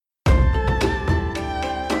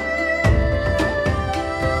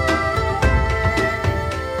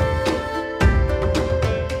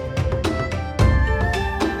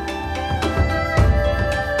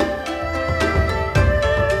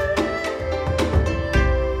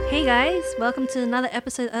Hey guys, welcome to another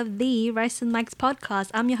episode of the Rice and Mike's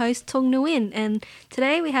podcast. I'm your host Tung Nguyen, and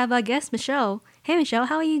today we have our guest Michelle. Hey Michelle,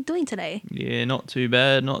 how are you doing today? Yeah, not too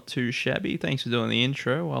bad, not too shabby. Thanks for doing the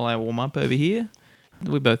intro while I warm up over here.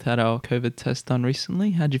 We both had our COVID test done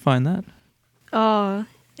recently. How'd you find that? Oh,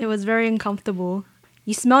 it was very uncomfortable.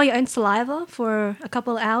 You smell your own saliva for a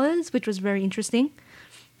couple of hours, which was very interesting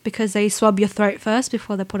because they swab your throat first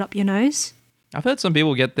before they put up your nose. I've heard some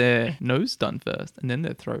people get their nose done first and then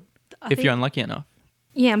their throat, if you're unlucky enough.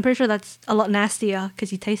 Yeah, I'm pretty sure that's a lot nastier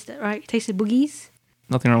because you taste it, right? You taste the boogies?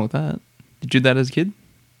 Nothing wrong with that. Did you do that as a kid?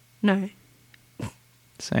 No.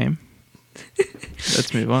 Same.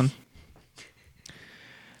 Let's move on.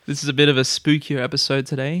 This is a bit of a spookier episode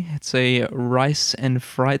today. It's a rice and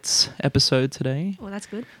frights episode today. Oh, that's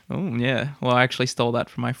good. Oh, yeah. Well, I actually stole that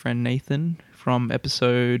from my friend Nathan from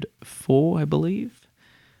episode 4, I believe.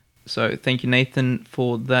 So thank you, Nathan,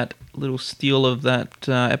 for that little steal of that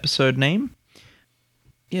episode name.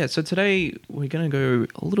 Yeah, so today we're going to go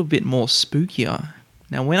a little bit more spookier.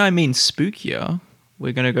 Now, when I mean spookier,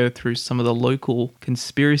 we're going to go through some of the local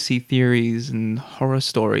conspiracy theories and horror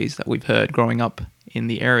stories that we've heard growing up in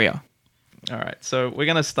the area. All right, so we're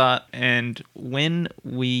going to start, and when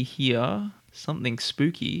we hear something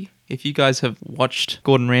spooky, if you guys have watched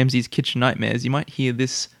Gordon Ramsay's Kitchen Nightmares, you might hear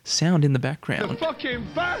this sound in the background. The fucking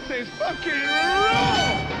bath is fucking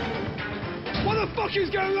raw! What the fuck is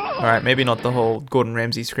going on? All right, maybe not the whole Gordon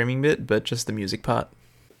Ramsay screaming bit, but just the music part.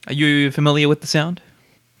 Are you familiar with the sound?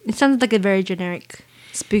 It sounds like a very generic,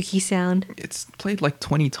 spooky sound. It's played like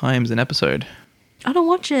 20 times an episode. I don't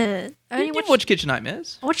watch it. You watch Kitchen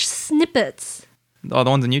Nightmares? I watch snippets. Oh, the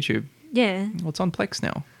ones on YouTube? Yeah. Well, it's on Plex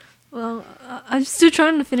now. Well, I'm still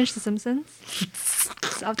trying to finish The Simpsons.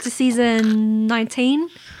 It's up to season 19.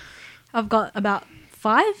 I've got about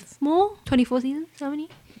 5 more. 24 seasons. How many?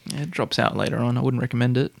 Yeah, it drops out later on. I wouldn't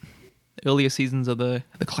recommend it. The earlier seasons are the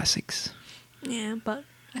classics. Yeah, but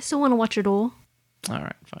I still want to watch it all. All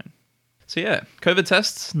right, fine. So yeah, COVID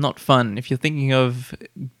tests, not fun. If you're thinking of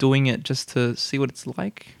doing it just to see what it's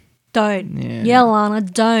like. Don't. Yeah. Yeah, Lana,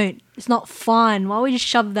 don't. It's not fun. Why would you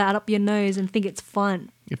shove that up your nose and think it's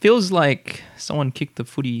fun? It feels like someone kicked the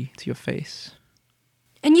footy to your face.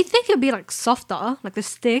 And you think it'd be like softer, like the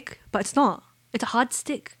stick, but it's not. It's a hard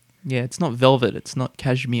stick. Yeah, it's not velvet. It's not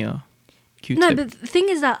cashmere. Q-tip. No, but the thing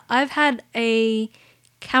is that I've had a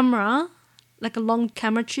camera, like a long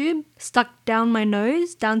camera tube, stuck down my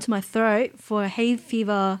nose, down to my throat for a hay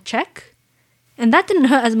fever check. And that didn't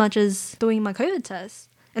hurt as much as doing my COVID test.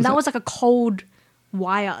 And that was like a cold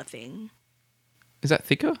wire thing. Is that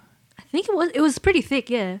thicker? I think it was. It was pretty thick,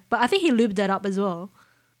 yeah. But I think he lubed that up as well.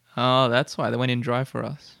 Oh, that's why they went in dry for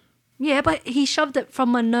us. Yeah, but he shoved it from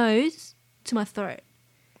my nose to my throat.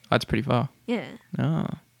 That's pretty far. Yeah. Oh.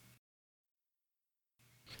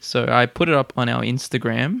 So I put it up on our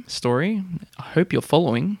Instagram story. I hope you're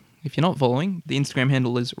following. If you're not following, the Instagram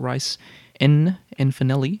handle is Rice N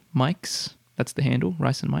Finelli Mikes. That's the handle,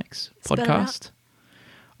 Rice and Mikes Spell it podcast.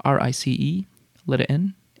 RICE, letter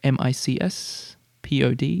N, MICS,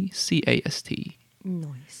 PODCAST.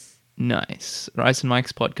 Nice. Rice and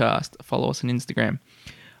Mike's podcast. Follow us on Instagram.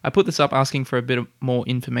 I put this up asking for a bit of more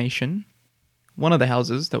information. One of the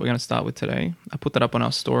houses that we're going to start with today, I put that up on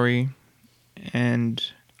our story and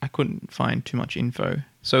I couldn't find too much info.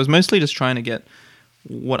 So I was mostly just trying to get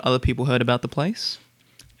what other people heard about the place.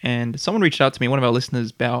 And someone reached out to me, one of our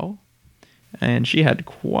listeners, Bao, and she had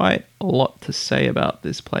quite a lot to say about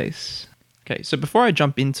this place. Okay, so before I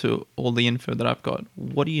jump into all the info that I've got,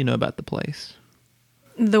 what do you know about the place?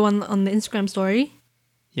 The one on the Instagram story?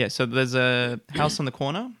 Yeah, so there's a house on the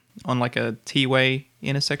corner on like a T-way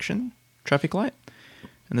intersection, traffic light.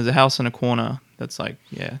 And there's a house on a corner that's like,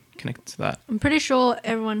 yeah, connected to that. I'm pretty sure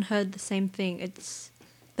everyone heard the same thing.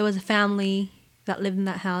 There was a family that lived in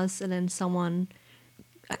that house and then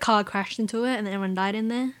a car crashed into it and then everyone died in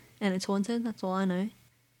there and it's haunted. That's all I know.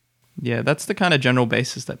 Yeah, that's the kind of general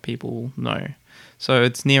basis that people know. So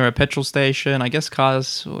it's near a petrol station. I guess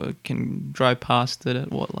cars can drive past it at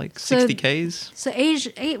what, like 60 Ks? So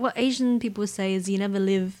what Asian people say is you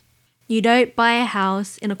don't buy a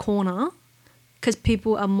house in a corner because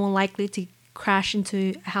people are more likely to crash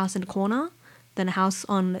into a house in a corner than a house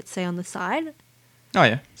on, let's say, on the side. Oh,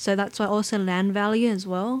 yeah. So that's why also land value as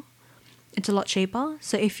well. It's a lot cheaper.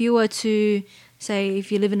 So if you were to, say,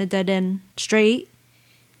 if you live in a dead-end street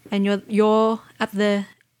and you're at the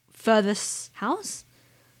furthest house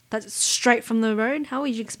that's straight from the road, how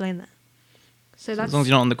would you explain that? So that's, as long as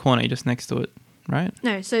you're not on the corner, you're just next to it, right?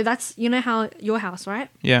 No, so that's, you know how your house, right?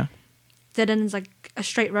 Yeah. Dead end is like a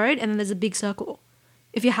straight road and then there's a big circle.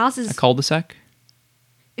 If your house is... A cul-de-sac?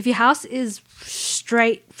 if your house is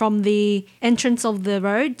straight from the entrance of the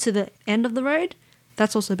road to the end of the road,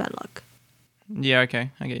 that's also bad luck. Yeah, okay.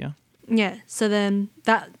 I get you. Yeah, so then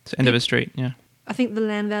that... It's the end of a street, yeah. I think the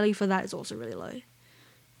land value for that is also really low.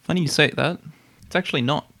 Funny you say that. It's actually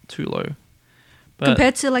not too low. But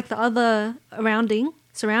Compared to like the other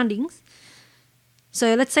surroundings.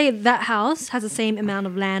 So let's say that house has the same amount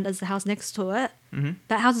of land as the house next to it. Mm-hmm.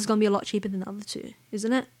 That house is going to be a lot cheaper than the other two,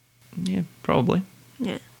 isn't it? Yeah, probably.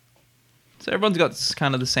 Yeah. So everyone's got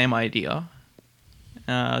kind of the same idea.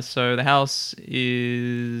 So the house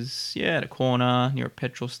is, at a corner near a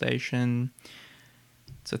petrol station.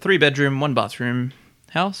 It's a 3-bedroom, 1-bathroom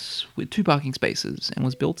house with 2 parking spaces and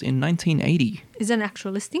was built in 1980. Is that an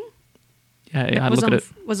actual listing? Yeah, I had a look at it.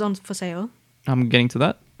 Was on for sale? I'm getting to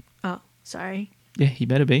that. Oh, sorry. Yeah, he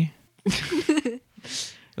better be. It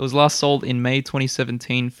was last sold in May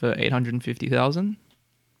 2017 for $850,000.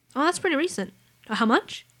 Oh, that's pretty recent. How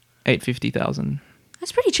much? $850,000.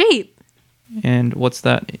 That's pretty cheap. And what's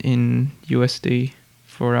that in USD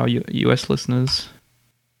for our US listeners?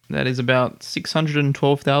 That is about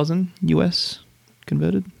 612,000 US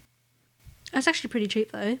converted. That's actually pretty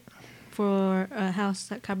cheap though, for a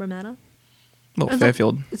house at Cabramatta. Well,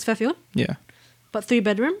 Fairfield. It's Fairfield, Yeah. but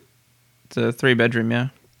 3-bedroom. It's a 3-bedroom, yeah.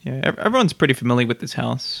 Yeah, everyone's pretty familiar with this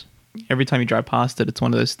house. Every time you drive past it, it's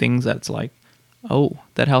one of those things that's like, oh,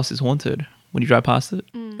 that house is haunted. When you drive past it,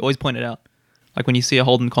 always point it out. Like when you see a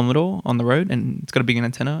Holden Commodore on the road and it's got a big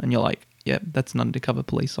antenna and you're like, yeah, that's an undercover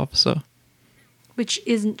police officer. Which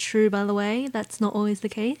isn't true, by the way. That's not always the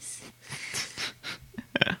case.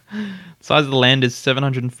 The size of the land is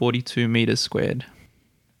 742 meters squared.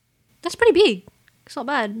 That's pretty big. It's not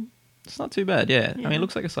bad. It's not too bad, yeah. I mean, it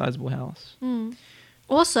looks like a sizable house.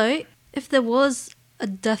 Also, if there was a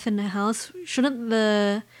death in the house, shouldn't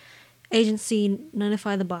the agency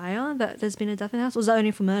notify the buyer that there's been a death in the house? Or is that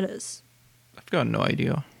only for murders? I've got no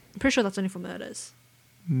idea. I'm pretty sure that's only for murders.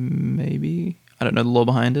 Maybe. I don't know the law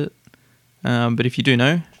behind it. But if you do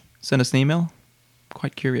know, send us an email.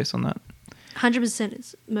 Quite curious on that. 100%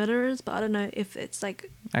 it's murderers, but I don't know if it's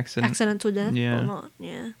like accidental death or not.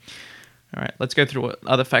 Yeah. All right, let's go through what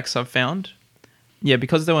other facts I've found. Yeah,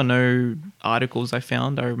 because there were no articles I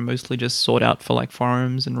found, I mostly just sought out for like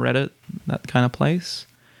forums and Reddit, that kind of place.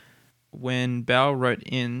 When Bao wrote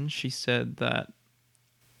in, she said that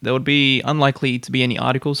there would be unlikely to be any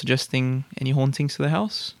articles suggesting any hauntings to the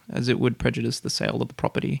house, as it would prejudice the sale of the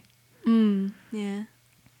property. Yeah.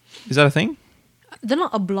 Is that a thing? They're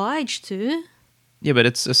not obliged to. Yeah, but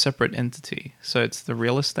it's a separate entity. So it's the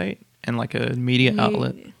real estate and like a media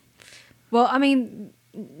outlet. Well, I mean,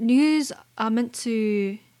 news are meant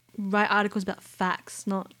to write articles about facts,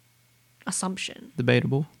 not assumption.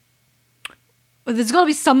 Debatable. Well, there's got to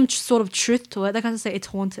be some sort of truth to it. They can't say it's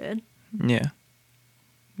haunted. Yeah.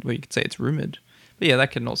 Well, you could say it's rumoured. But yeah,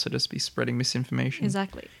 that can also just be spreading misinformation.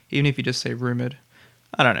 Exactly. Even if you just say rumoured.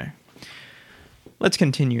 I don't know. Let's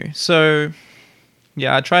continue. So,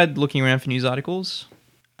 yeah, I tried looking around for news articles.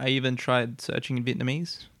 I even tried searching in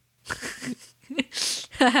Vietnamese.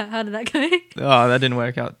 How did that go? Oh, that didn't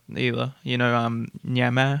work out either. You know,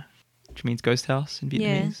 Nha Ma, which means ghost house in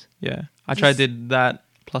Vietnamese. Yeah. I did that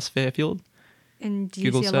plus Fairfield. And do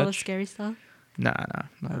you Google see a lot of scary stuff? Nah.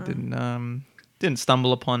 I didn't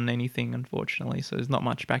stumble upon anything, unfortunately, so there's not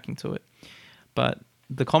much backing to it. But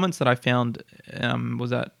the comments that I found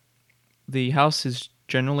was that the house is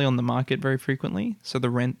generally on the market very frequently, so the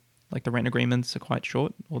rent agreements are quite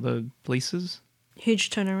short, or the leases.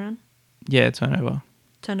 Huge turnaround. Yeah, turnover.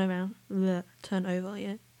 Turnover,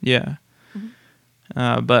 yeah. Yeah.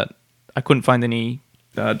 Mm-hmm. But I couldn't find any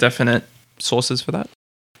definite sources for that.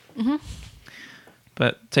 Mm-hmm.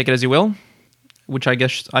 But take it as you will, which I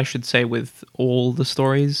guess I should say with all the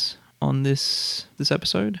stories on this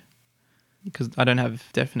episode, because I don't have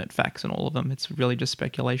definite facts on all of them. It's really just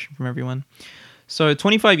speculation from everyone. So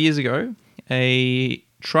 25 years ago, a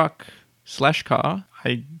truck/car,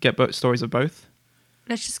 I get both stories of both.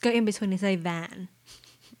 Let's just go in between and say van.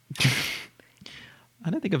 I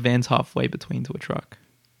don't think a van's halfway between to a truck.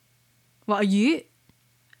 What, a ute?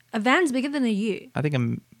 A van's bigger than a ute. I think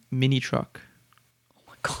a mini truck. Oh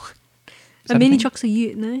my god. A mini truck's a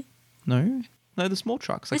ute, no? No, the small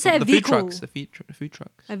trucks. Let's Like say the a food vehicle. trucks. The food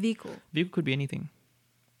trucks. A vehicle. Vehicle could be anything.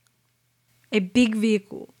 A big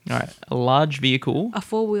vehicle. All right, a large vehicle A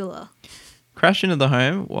four-wheeler. crashed into the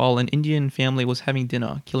home while an Indian family was having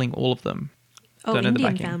dinner, killing all of them. Oh, Don't know the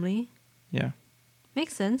Indian backing. family. Yeah.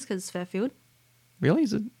 Makes sense because it's Fairfield. Really?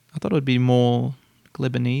 Is it? I thought it would be more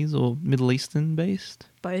Lebanese or Middle Eastern based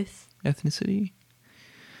Both. ethnicity.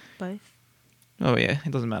 Both. Oh yeah,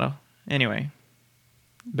 it doesn't matter. Anyway,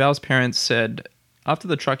 Bao's parents said After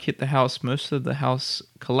the truck hit the house, most of the house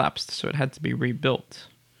collapsed, so it had to be rebuilt.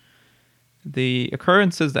 The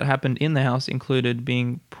occurrences that happened in the house included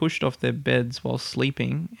being pushed off their beds while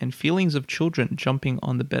sleeping and feelings of children jumping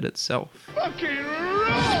on the bed itself. Fucking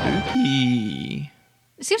roll! Spooky.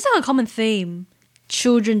 It seems like a common theme.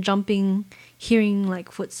 Children jumping, hearing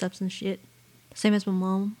like footsteps and shit. Same as my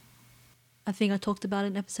mom. I think I talked about it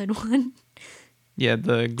in episode 1. Yeah,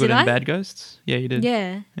 the good Did and I? bad ghosts. Yeah, you did.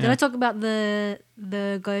 Yeah. Did Yeah. I talk about the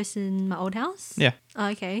ghost in my old house? Yeah. Oh,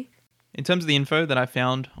 okay. In terms of the info that I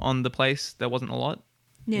found on the place, there wasn't a lot.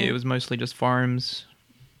 Yeah. It was mostly just forums,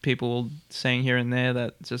 people saying here and there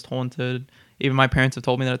that it's just haunted. Even my parents have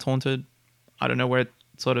told me that it's haunted. I don't know where it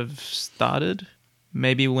sort of started.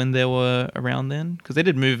 Maybe when they were around then. Because they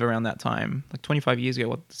did move around that time. Like 25 years ago.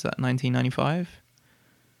 What's that, 1995?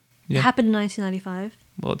 It Yeah. happened in 1995.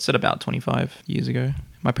 Well, it said about 25 years ago.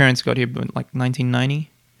 My parents got here in like 1990.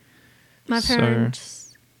 My So-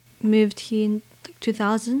 parents moved here in like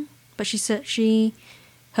 2000, but she said she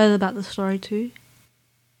heard about the story too.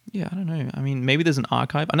 Yeah, I don't know. I mean, maybe there's an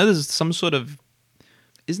archive. I know there's some sort of...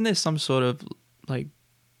 Isn't there some sort of like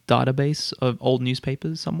database of old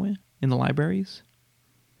newspapers somewhere in the libraries?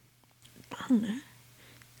 I don't know.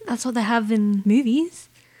 That's what they have in movies.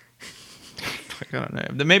 I don't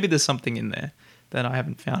know. Maybe there's something in there that I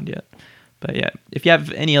haven't found yet. But yeah, if you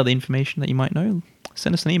have any other information that you might know,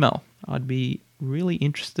 send us an email. I'd be really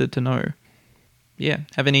interested to know. Yeah,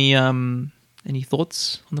 have any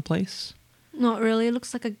thoughts on the place? Not really. It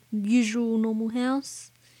looks like a usual normal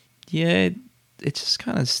house. Yeah, it's just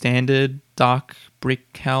kind of standard dark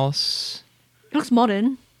brick house. It looks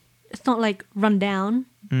modern. It's not like run down.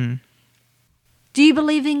 Mm. Do you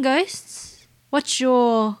believe in ghosts? What's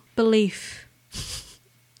your belief?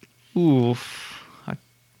 Oof.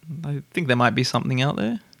 I think there might be something out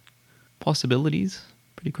there. Possibilities.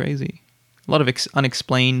 Pretty crazy. A lot of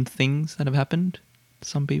unexplained things that have happened to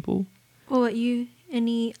some people. What about you?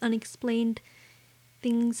 Any unexplained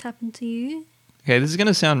things happen to you? Okay, this is going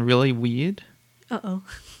to sound really weird. Uh-oh.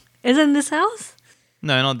 Is it in this house?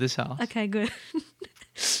 No, not this house. Okay, good.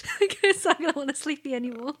 Okay, so I don't want to sleep here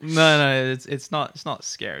anymore. No, it's not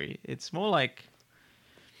scary. It's more like,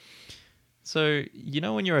 so you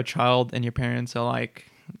know when you're a child and your parents are like,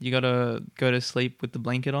 you gotta go to sleep with the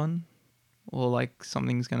blanket on, or like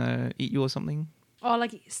something's gonna eat you or something. Or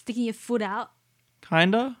like sticking your foot out.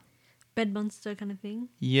 Kinda. Bed monster kind of thing.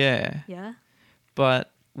 Yeah. Yeah.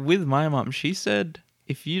 But with my mum, she said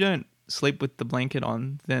if you don't sleep with the blanket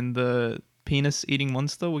on, then the penis eating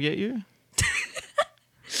monster will get you.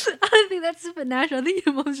 I don't think that's supernatural. I think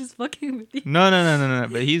your mom's just fucking with you. No.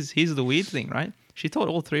 But here's the weird thing, right? She told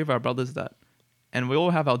all 3 of our brothers that. And we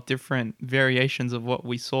all have our different variations of what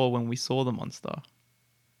we saw when we saw the monster.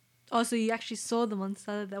 Oh, so you actually saw the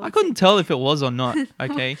monster? That I was couldn't tell if it was or not,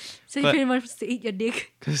 okay? So you but- pretty much was to eat your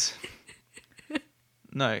dick. Because...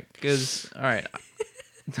 No, because... All right.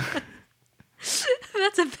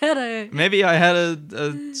 That's a better. Maybe I had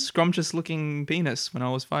a scrumptious-looking penis when I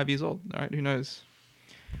was 5 years old. All right, who knows?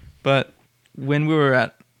 But when we were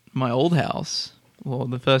at my old house, well,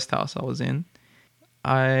 the first house I was in,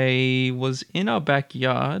 I was in our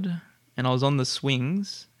backyard and I was on the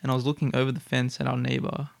swings and I was looking over the fence at our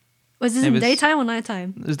neighbor. Was this It in was- daytime or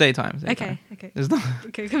nighttime? It was daytime. Okay. There's not...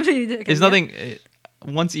 Okay, completely. Okay, It's yeah. nothing...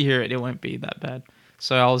 once you hear it, it won't be that bad.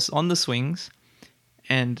 So I was on the swings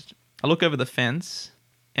and I look over the fence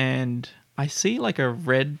and I see like a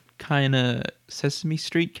red kind of Sesame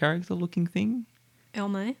Street character looking thing.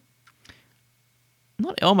 Elmo.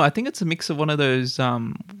 Not Elmo. I think it's a mix of one of those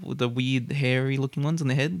with the weird hairy looking ones on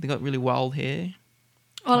the head. They got really wild hair.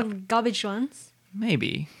 Or like garbage ones.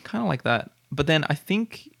 Maybe. Kind of like that. But then I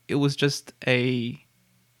think it was just a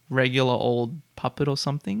regular old puppet or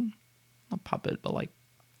something. Not puppet, but like,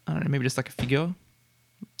 I don't know, maybe just like a figure.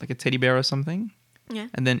 Like a teddy bear or something. Yeah.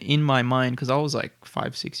 And then in my mind, because I was like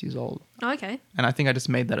 5-6 years old, Oh, okay. and I think I just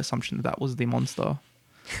made that assumption that was the monster.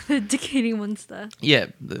 The dick-eating monster. Yeah.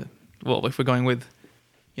 Well, if we're going with,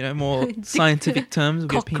 more scientific terms,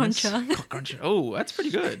 we have Cock penis. cruncher. Cock cruncher. Oh, that's pretty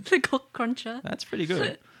good. The cock cruncher. That's pretty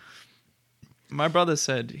good. My brother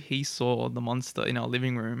said he saw the monster in our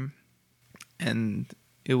living room and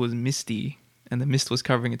it was misty and the mist was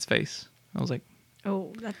covering its face. I was like,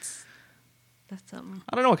 Oh, that's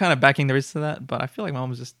I don't know what kind of backing there is to that, but I feel like my mom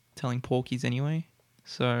was just telling porkies anyway.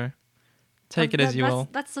 So take it as you will.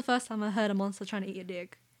 That's the first time I heard a monster trying to eat your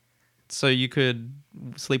dick. So you could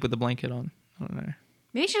sleep with the blanket on. I don't know.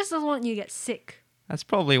 Maybe she just doesn't want you to get sick. That's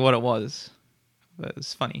probably what it was. But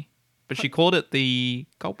it's funny. But she called it the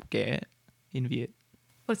Gulpgare in Viet.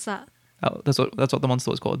 What's that? Oh, that's what the monster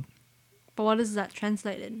was called. But what is that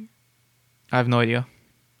translated? I have no idea.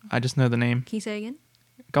 I just know the name. Can you say again?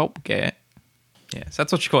 Gulp Gate. Yes,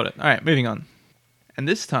 that's what you called it. All right, moving on. And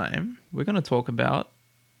this time, we're going to talk about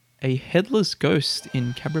a headless ghost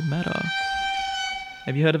in Cabramatta.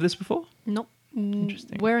 Have you heard of this before? Nope.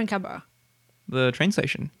 Interesting. Where in Cabra? The train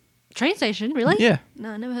station. Train station? Really? Yeah.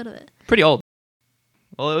 No, I never heard of it. Pretty old.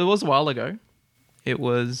 Well, it was a while ago. It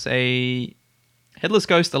was a headless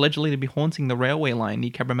ghost allegedly to be haunting the railway line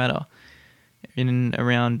near Cabramatta in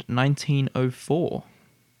around 1904.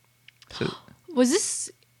 So, Was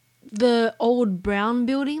this the old brown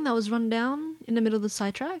building that was run down in the middle of the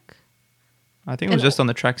sidetrack? I think it was just on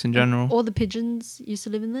the tracks in general. All the pigeons used to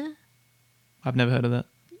live in there? I've never heard of that.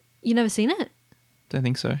 You never seen it? Don't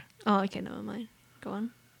think so. Oh, okay, never mind. Go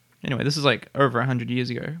on. Anyway, this is like over 100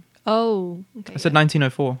 years ago. Oh, okay. I said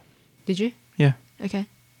 1904. Did you? Yeah. Okay.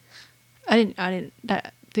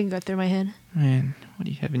 That didn't go through my head. Man, what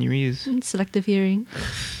do you have in your ears? Selective hearing.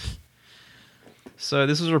 So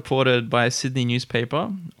this was reported by a Sydney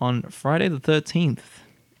newspaper on Friday the 13th,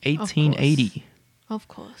 1880. Of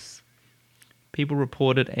course. People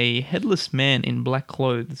reported a headless man in black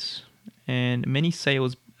clothes, and many say it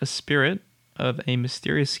was a spirit of a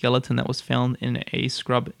mysterious skeleton that was found in a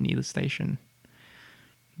scrub near the station.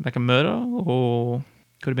 Like a murder, or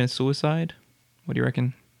could have been a suicide? What do you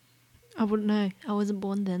reckon? I wouldn't know. I wasn't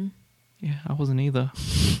born then. Yeah, I wasn't either.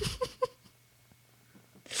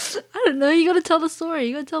 I don't know. You got to tell the story.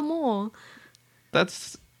 You got to tell more.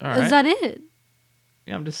 That's all right. Is that it?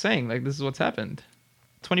 Yeah, I'm just saying, like, this is what's happened.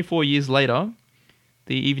 24 years later,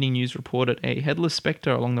 the Evening News reported a headless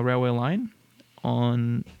spectre along the railway line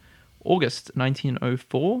on August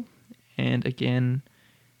 1904 and again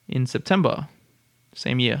in September,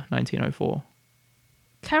 same year, 1904.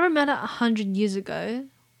 Cabramatta 100 years ago,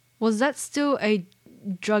 was that still a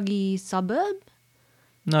druggy suburb?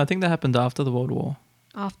 No, I think that happened after the World War.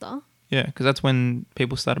 After? Yeah, because that's when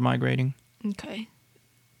people started migrating. Okay.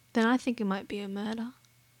 Then I think it might be a murder.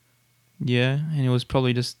 Yeah, and he was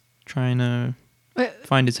probably just trying to Wait,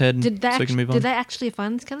 find his head so he can move on. did they actually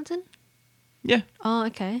find the skeleton? Yeah, Oh,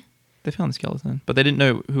 okay. they found the skeleton, but they didn't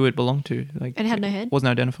know who it belonged to. Like, And it had no head? Wasn't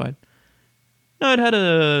identified. No, it had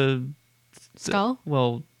a Skull?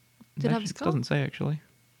 Well, Did it have a actually, skull? Doesn't say actually.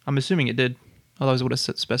 I'm assuming it did. Otherwise, it would have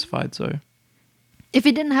specified. So If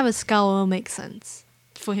it didn't have a skull, it will make sense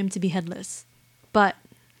for him to be headless. But,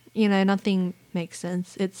 nothing makes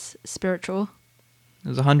sense. It's spiritual. it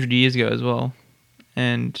was 100 years ago as well,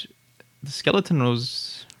 and the skeleton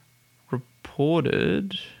was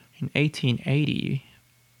reported in 1880,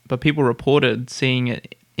 but people reported seeing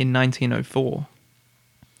it in 1904.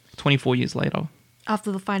 24 years later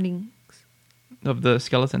After the findings. of the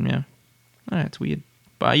skeleton. Yeah, it's weird.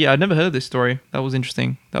 But yeah, I'd never heard of this story. That was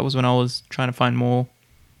interesting. That was when I was trying to find more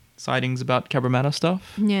sightings about Cabramatta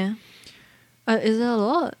stuff. Yeah. Is there a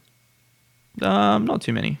lot? Not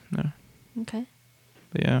too many, no. Okay.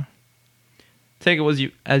 But yeah, take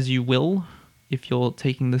it as you will if you're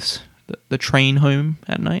taking the train home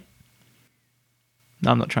at night.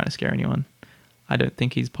 No, I'm not trying to scare anyone. I don't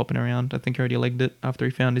think he's popping around. I think I already legged it after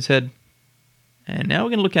he found his head. And now we're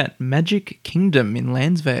going to look at Magic Kingdom in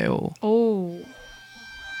Lansvale. Oh.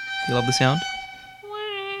 You love the sound?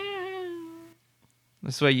 I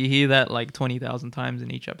swear you hear that like 20,000 times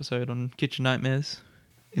in each episode on Kitchen Nightmares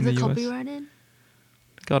in Is the it US. copyrighted?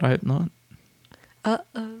 God, I hope not.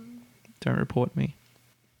 Uh-oh. Don't report me.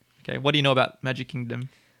 Okay, what do you know about Magic Kingdom?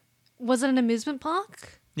 Was it an amusement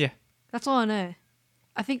park? Yeah. That's all I know.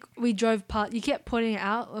 I think we drove past... You kept pointing it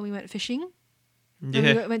out when we went fishing. When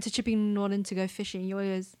Yeah. we went to Chipping Norton to go fishing. You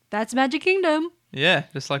always... That's Magic Kingdom. Yeah,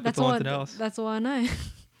 just like That's the all. haunted house. That's all I know.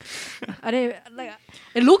 I don't like.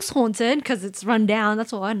 It looks haunted because it's run down.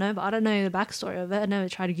 That's all I know. But I don't know the backstory of it. I never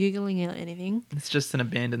tried googling it or anything. It's just an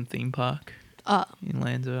abandoned theme park Oh, in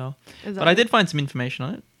Lansville. is But that I did find some information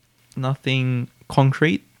on it. Nothing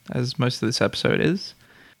concrete, as most of this episode is.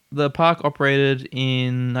 The park operated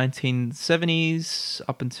in 1970s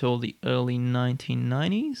up until the early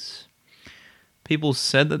 1990s. People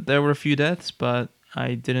said that there were a few deaths, but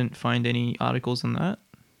I didn't find any articles on that.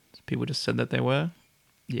 People just said that there were.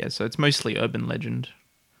 Yeah, so it's mostly urban legend.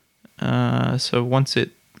 So once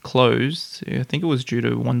it closed, I think it was due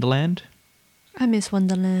to Wonderland, I miss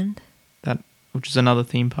Wonderland. which is another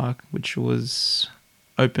theme park, which was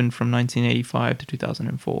open from 1985 to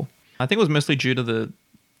 2004. I think it was mostly due to the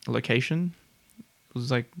location. It was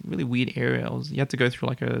like a really weird area. You had to go through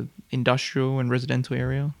like a industrial and residential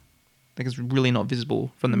area. I think it's really not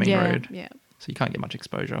visible from the main road, Yeah. so you can't get much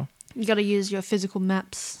exposure. You got to use your physical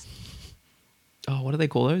maps. Oh, what do they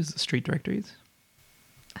call those? Street directories?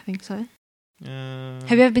 I think so. Have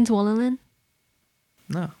Have you ever been to Wonderland?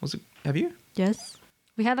 No. Was it? Have you? Yes.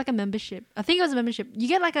 We had like a membership. I think it was a membership. You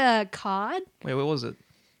get like a card. Wait, where was it?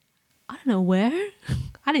 I don't know where.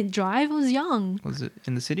 I didn't drive. I was young. Was it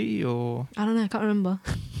in the city or? I don't know. I can't remember.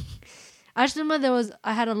 I just remember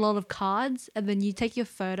I had a lot of cards, and then you take your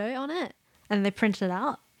photo on it, and they print it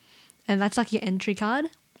out, and that's like your entry card.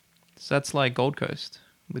 So that's like Gold Coast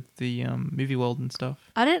with the movie world and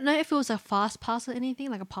stuff. I didn't know if it was a fast pass or anything,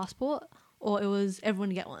 like a passport, or it was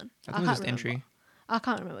everyone get one. I think it was just entry. I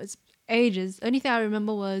can't remember. It's ages. The only thing I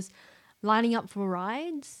remember was lining up for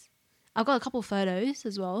rides. I've got a couple of photos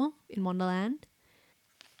as well in Wonderland.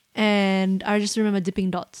 And I just remember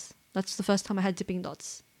dipping dots. That's the first time I had dipping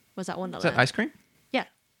dots. Was at Wonderland. Is that ice cream? Yeah.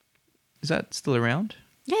 Is that still around?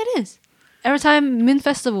 Yeah, it is. Every time Moon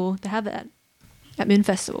Festival, they have it at Moon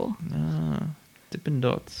Festival. Dippin'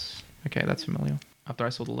 Dots. Okay, that's familiar. After I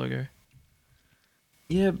saw the logo.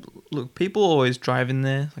 Yeah, look, people always drive in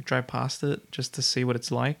there, like drive past it just to see what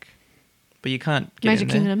it's like. But you can't get Magic in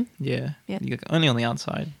there. Kingdom. Yeah. Yeah. Only on the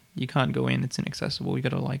outside. You can't go in. It's inaccessible. You got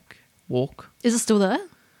to like walk. Is it still there?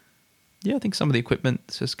 Yeah, I think some of the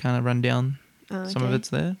equipment's just kind of run down. Some of okay. it's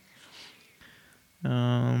there.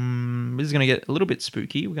 This is going to get a little bit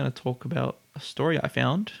spooky. We're going to talk about a story I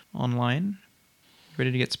found online.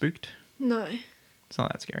 Ready to get spooked? No. It's not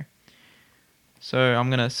that scary. So I'm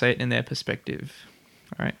going to say it in their perspective.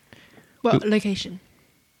 All right. What location?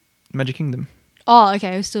 Magic Kingdom. Oh,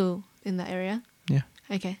 okay. We're still in that area. Yeah.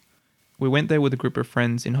 Okay. We went there with a group of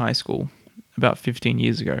friends in high school about 15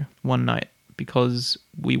 years ago, one night, because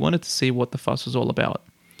we wanted to see what the fuss was all about.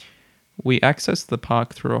 We accessed the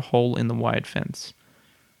park through a hole in the wide fence.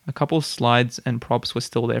 A couple of slides and props were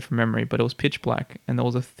still there from memory, but it was pitch black and there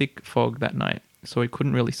was a thick fog that night, so we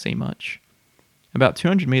couldn't really see much. About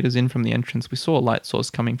 200 meters in from the entrance, we saw a light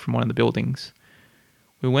source coming from one of the buildings.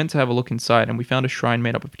 We went to have a look inside and we found a shrine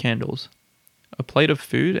made up of candles, a plate of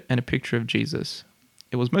food and a picture of Jesus.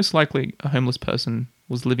 It was most likely a homeless person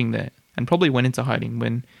was living there and probably went into hiding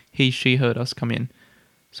when she heard us come in,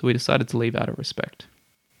 so we decided to leave out of respect.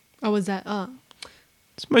 Oh, was that? Oh.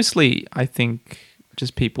 It's mostly, I think,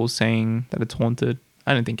 just people saying that it's haunted.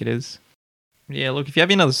 I don't think it is. Yeah, look, if you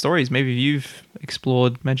have any other stories, maybe you've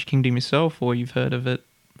explored Magic Kingdom yourself or you've heard of it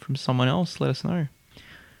from someone else, let us know.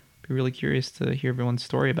 Be really curious to hear everyone's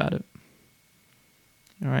story about it.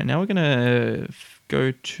 All right, now we're going to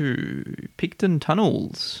go to Picton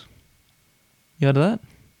Tunnels. You heard of that?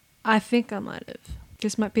 I think I might have.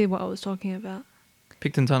 This might be what I was talking about.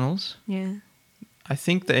 Picton Tunnels? Yeah. I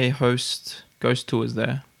think they host ghost tours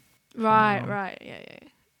there. Right. Yeah.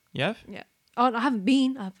 You have? Yeah. Oh, I haven't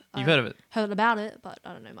been. You've heard of it? Heard about it, but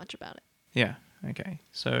I don't know much about it. Yeah, okay.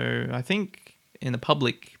 So I think in the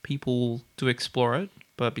public, people do explore it,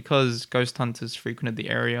 but because ghost hunters frequented the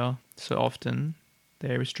area so often,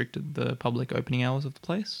 they restricted the public opening hours of the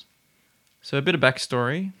place. So a bit of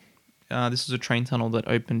backstory. This was a train tunnel that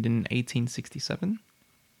opened in 1867.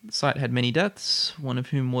 The site had many deaths, one of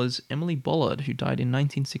whom was Emily Bollard, who died in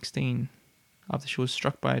 1916 after she was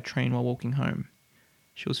struck by a train while walking home.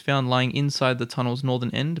 She was found lying inside the tunnel's northern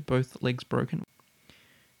end, both legs broken.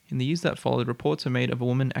 In the years that followed, reports were made of a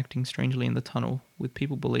woman acting strangely in the tunnel, with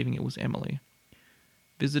people believing it was Emily.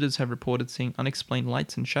 Visitors have reported seeing unexplained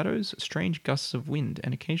lights and shadows, strange gusts of wind,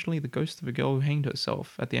 and occasionally the ghost of a girl who hanged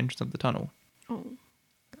herself at the entrance of the tunnel. Oh.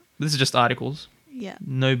 This is just articles. Yeah.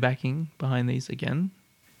 No backing behind these again.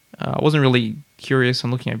 I wasn't really curious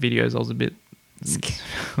on looking at videos. I was a bit...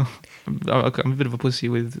 I'm a bit of a pussy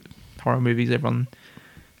with horror movies. Everyone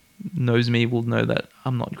knows me will know that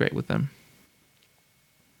I'm not great with them.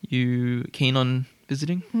 You keen on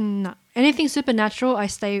visiting? No. Anything supernatural, I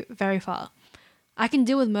stay very far. I can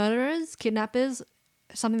deal with murderers, kidnappers,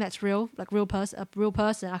 something that's real, like a real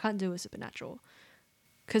person. I can't deal with supernatural.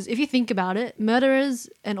 Because if you think about it, murderers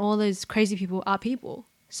and all those crazy people are people.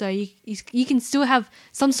 So you can still have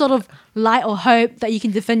some sort of light or hope that you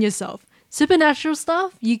can defend yourself. Supernatural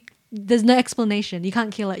stuff, there's no explanation. You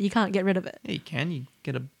can't kill it. You can't get rid of it. Yeah, you can. You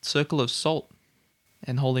get a circle of salt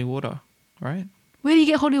and holy water, right? Where do you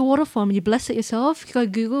get holy water from? You bless it yourself? You go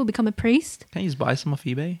Google, become a priest? Can't you just buy some off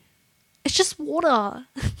eBay? It's just water.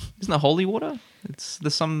 Isn't that holy water?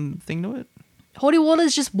 There's something to it. Holy water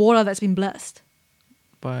is just water that's been blessed.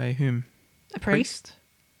 By whom? A priest?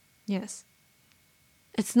 Yes.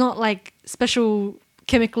 It's not like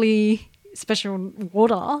chemically special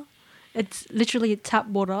water. It's literally tap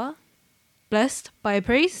water blessed by a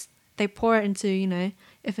priest. They pour it into,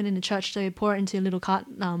 if in the church, they pour it into little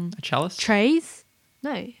A chalice? trays.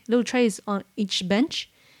 No, little trays on each bench,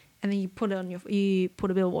 and then you put a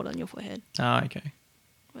bit of water on your forehead. Ah, okay.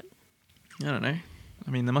 What? I don't know.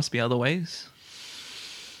 I mean, there must be other ways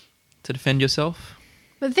to defend yourself.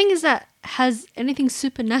 But the thing is that, has anything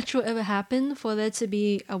supernatural ever happened for there to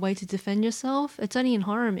be a way to defend yourself? It's only in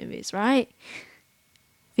horror movies, right?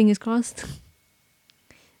 Fingers crossed.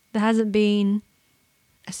 There hasn't been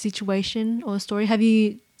a situation or a story. Have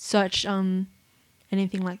you searched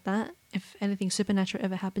anything like that? If anything supernatural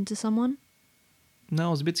ever happened to someone? No,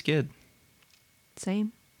 I was a bit scared.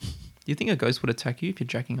 Same. Do you think a ghost would attack you if you're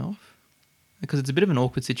jacking off? Because it's a bit of an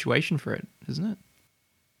awkward situation for it, isn't it?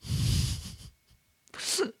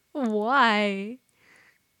 Why?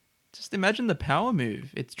 Just imagine the power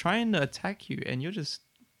move. It's trying to attack you and you're just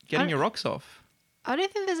getting your rocks off. I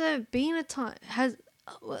don't think there's ever been a time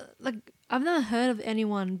I've never heard of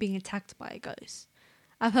anyone being attacked by a ghost.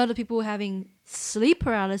 I've heard of people having sleep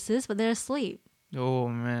paralysis, but they're asleep. Oh,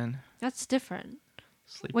 man. That's different.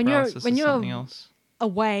 Sleep When paralysis you're is something else.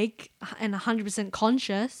 awake and 100%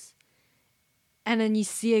 conscious, and then you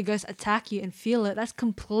see a ghost attack you and feel it, that's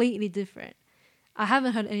completely different. I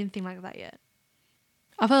haven't heard anything like that yet.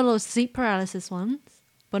 I've heard a lot of sleep paralysis ones,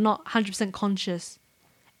 but not 100% conscious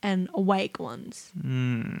and awake ones.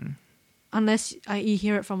 Unless you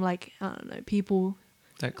hear it from, like, I don't know, people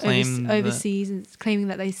that claim overseas and claiming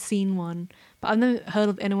that they've seen one. But I've never heard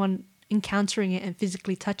of anyone encountering it and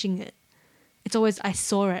physically touching it. It's always, I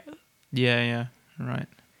saw it. Yeah, right.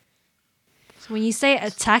 So when you say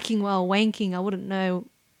attacking while wanking, I wouldn't know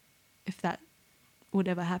if that would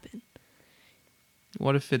ever happen.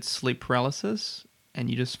 What if it's sleep paralysis and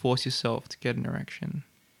you just force yourself to get an erection?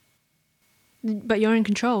 But you're in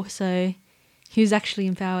control, so who's actually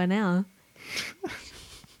in power now?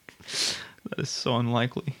 That is so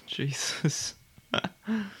unlikely. Jesus. But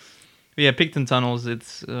yeah, Picton Tunnels,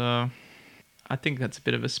 it's... I think that's a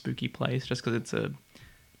bit of a spooky place just because it's a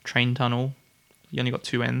train tunnel. You only got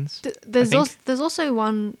two ends. There's also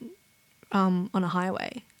one on a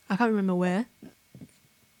highway. I can't remember where.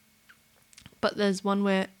 But there's one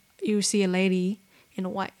where you see a lady in a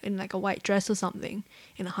white dress or something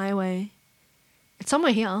in a highway. It's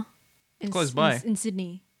somewhere here. Close by. In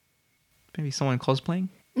Sydney. Maybe someone cosplaying?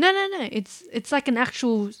 No. It's like an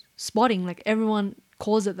actual spotting. Like, everyone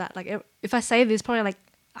calls it that. Like, if I say this, probably like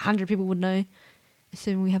 100 people would know.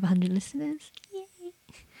 Assuming we have 100 listeners. Yay.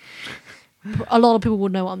 A lot of people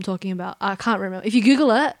would know what I'm talking about. I can't remember. If you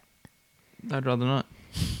Google it. I'd rather not.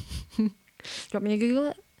 Do you want me to Google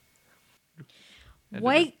it?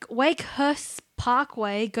 Wakehurst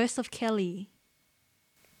Parkway, Ghost of Kelly.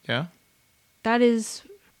 Yeah? That is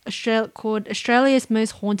called Australia's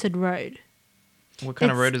most haunted road. What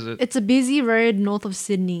kind of road is it? It's a busy road north of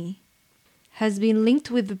Sydney. Has been linked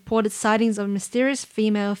with reported sightings of a mysterious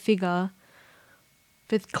female figure,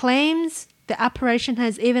 with claims the apparition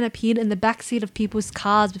has even appeared in the backseat of people's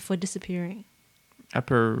cars before disappearing.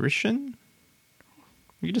 Apparition?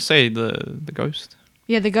 You could just say the ghost.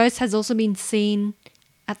 Yeah, the ghost has also been seen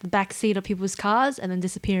at the backseat of people's cars and then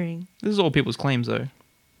disappearing. This is all people's claims, though.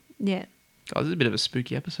 Yeah. Oh, this is a bit of a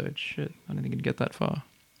spooky episode. Shit, I don't think it'd get that far.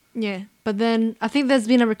 Yeah, but then I think there's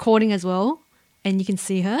been a recording as well, and you can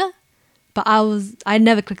see her. But I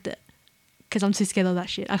never clicked it because I'm too scared of that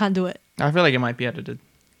shit. I can't do it. I feel like it might be edited.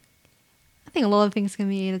 I think a lot of things can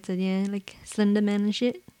be edited, yeah, like Slender Man and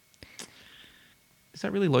shit. Is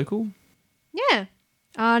that really local? Yeah.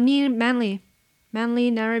 Near Manly,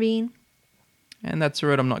 Narrabeen. And that's a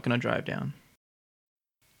road I'm not going to drive down.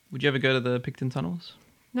 Would you ever go to the Picton Tunnels?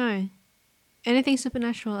 No. Anything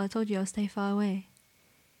supernatural, I told you I'll stay far away.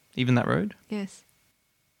 Even that road? Yes.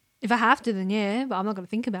 If I have to, then yeah, but I'm not going to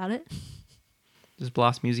think about it. Just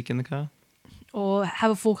blast music in the car? Or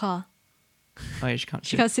have a full car. Oh, yeah, she can't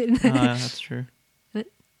She can't sit in there. Oh, yeah, that's true. Do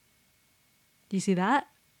you see that?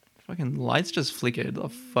 Fucking lights just flickered. The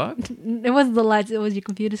fuck? It wasn't the lights, it was your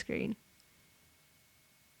computer screen.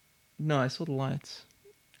 No, I saw the lights.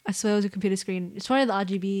 I swear it was a computer screen. It's probably the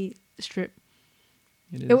RGB strip.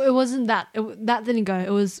 It is. It wasn't that. That didn't go. It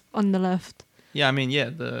was on the left. Yeah, I mean, yeah,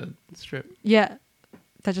 the strip. Yeah.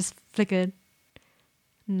 That just flickered.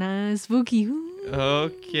 Nice. Spooky. Ooh.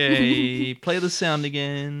 Okay, play the sound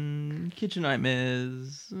again. Kitchen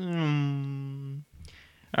nightmares. All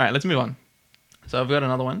right, let's move on. So I've got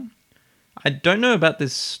another one. I don't know about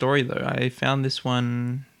this story, though. I found this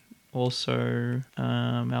one also.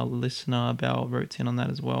 Our listener, Bal, wrote in on that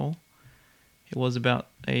as well. It was about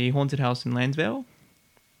a haunted house in Lansvale.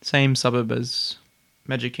 Same suburb as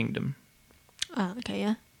Magic Kingdom. Oh, okay,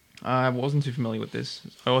 yeah. I wasn't too familiar with this.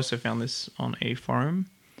 I also found this on a forum.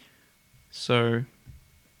 So,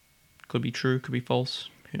 could be true, could be false.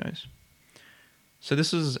 Who knows? So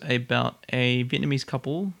this is about a Vietnamese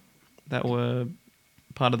couple that were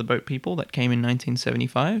part of the boat people that came in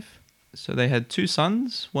 1975. So they had two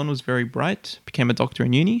sons. One was very bright, became a doctor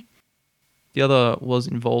in uni. The other was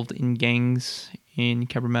involved in gangs in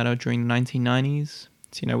Cabramatta during the 1990s.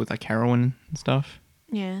 So, with like heroin and stuff.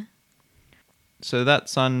 Yeah. So that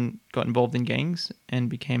son got involved in gangs and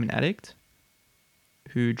became an addict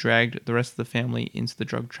who dragged the rest of the family into the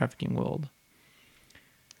drug trafficking world.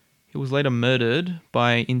 He was later murdered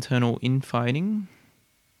by internal infighting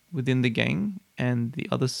within the gang, and the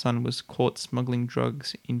other son was caught smuggling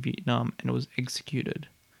drugs in Vietnam and was executed.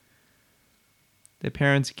 Their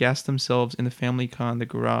parents gassed themselves in the family car in the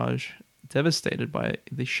garage, devastated by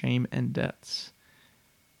the shame and debts.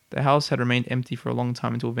 The house had remained empty for a long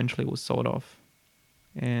time until eventually it was sold off,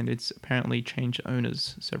 and it's apparently changed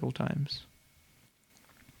owners several times.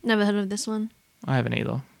 Never heard of this one. I haven't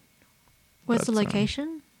either. Where's the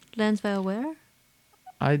location? Lansvale where?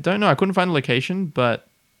 I don't know. I couldn't find the location, but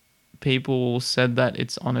people said that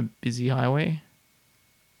it's on a busy highway.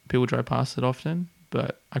 People drive past it often,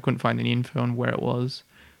 but I couldn't find any info on where it was.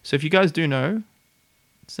 So if you guys do know,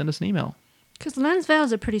 send us an email. Because Lansvale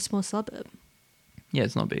is a pretty small suburb. Yeah,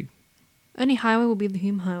 it's not big. Only highway will be the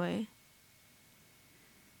Hume Highway.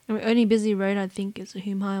 And the only busy road, I think, is the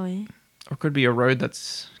Hume Highway. Or it could be a road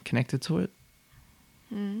that's connected to it.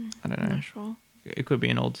 I don't know. Not sure. It could be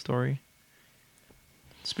an old story.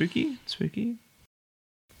 Spooky.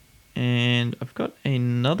 And I've got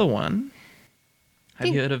another one. Have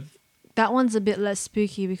you heard of... That one's a bit less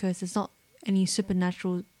spooky because there's not any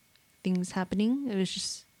supernatural things happening. It was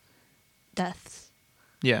just deaths.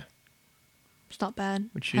 Yeah. It's not bad.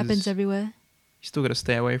 Which happens is, everywhere. You still got to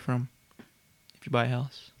stay away from if you buy a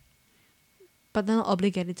house. But they're not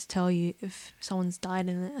obligated to tell you if someone's died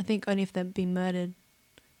in it. I think only if they've been murdered.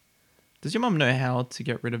 Does your mum know how to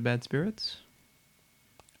get rid of bad spirits?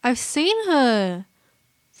 I've seen her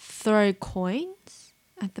throw coins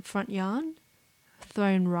at the front yard,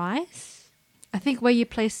 thrown rice. I think where you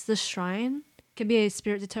place the shrine can be a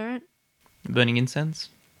spirit deterrent. Burning incense?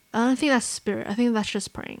 I don't think that's spirit. I think that's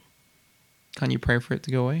just praying. Can't you pray for it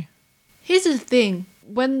to go away? Here's the thing.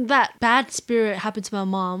 When that bad spirit happened to my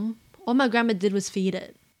mom, all my grandma did was feed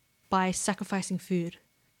it by sacrificing food.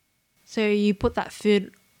 So you put that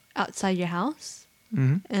food outside your house,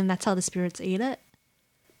 and that's how the spirits eat it.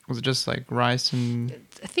 Was it just like rice and...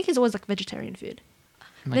 I think it's always like vegetarian food.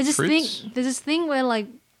 Like There's fruits? this thing where like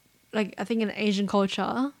I think in Asian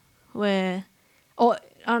culture where, or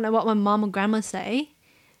I don't know what my mom and grandma say,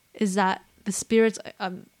 is that the spirits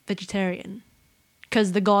are vegetarian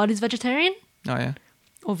because the god is vegetarian. Oh, yeah.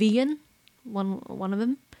 Or vegan, one of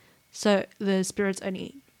them. So the spirits only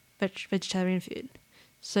eat vegetarian food.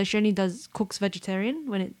 So she only cooks vegetarian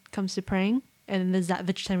when it comes to praying, and then there's that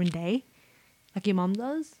vegetarian day, like your mom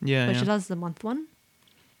does. Yeah, but yeah. she does the month one.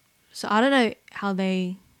 So I don't know how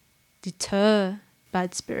they deter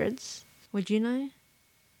bad spirits. Would you know?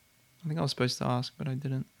 I think I was supposed to ask, but I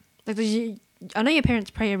didn't. Like, I know your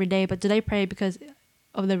parents pray every day, but do they pray because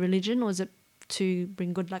of their religion, or is it to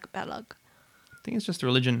bring good luck, bad luck? I think it's just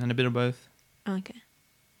religion and a bit of both, Okay.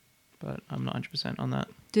 but I'm not 100% on that.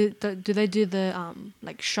 Do they do the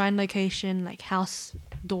like shrine location, like house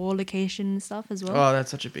door location and stuff as well? Oh, that's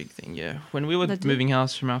such a big thing, yeah. When we were moving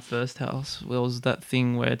house from our first house, there was that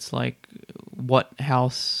thing where it's like what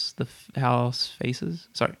house the house faces.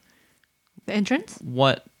 Sorry. The entrance?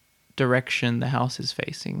 What direction the house is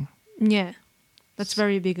facing. Yeah. That's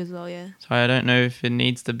very big as well, yeah. So I don't know if it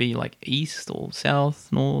needs to be like east or south,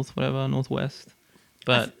 north, whatever, northwest.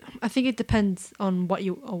 But I think it depends on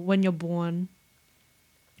when you're born,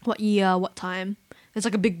 what year, what time. There's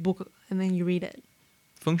like a big book and then you read it.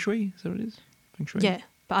 Feng Shui, is that what it is? Feng Shui? Yeah,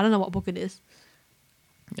 but I don't know what book it is.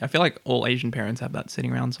 I feel like all Asian parents have that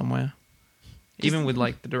sitting around somewhere. Even with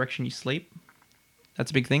like the direction you sleep,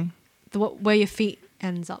 that's a big thing. Where your feet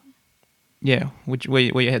ends up. Yeah, where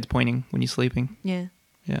your head's pointing when you're sleeping. Yeah.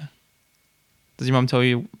 Yeah. Does your mum tell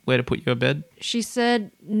you where to put your bed? She said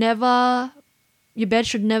your bed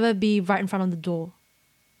should never be right in front of the door.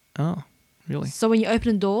 Oh, really? So when you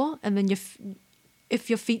open the door and then if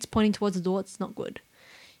your feet's pointing towards the door, it's not good.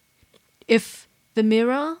 If the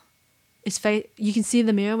mirror is you can see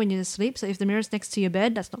the mirror when you're asleep. So if the mirror's next to your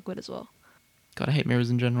bed, that's not good as well. God, I hate mirrors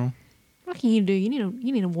in general. What can you do? You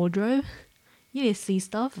need a wardrobe. You need to see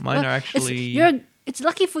stuff. Mine are actually... It's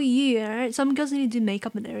lucky for you, alright? Some girls need to do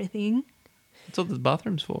makeup and everything. That's what the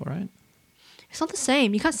bathroom's for, right? It's not the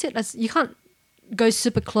same. You can't go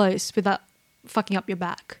super close without fucking up your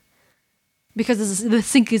back. Because the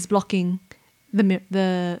sink is blocking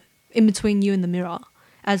the in between you and the mirror.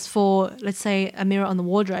 As for, let's say, a mirror on the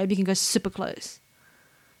wardrobe, you can go super close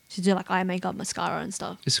to do like eye makeup, mascara and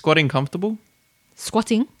stuff. Is squatting comfortable?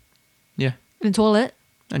 Squatting Yeah, in the toilet.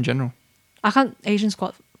 in general. I can't Asian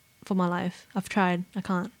squat for my life. I've tried. I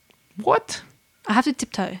can't. What? I have to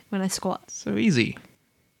tiptoe when I squat. So easy.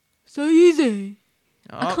 So easy.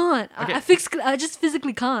 I Oh, can't. okay. I just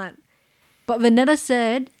physically can't. But Vanetta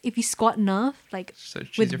said if you squat enough, like So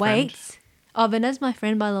she's with your friend? weights. Oh, Vanetta's my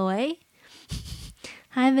friend, by the way.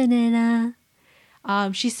 Hi, Vanetta.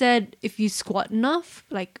 She said if you squat enough,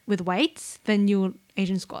 like with weights, then you'll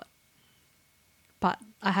Asian squat. But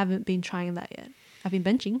I haven't been trying that yet. I've been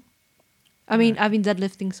benching. I've been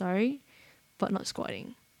deadlifting, sorry, but not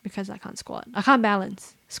squatting because I can't squat. I can't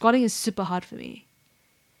balance. Squatting is super hard for me.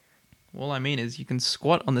 All I mean is you can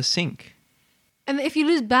squat on the sink. And if you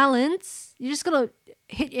lose balance, you just gotta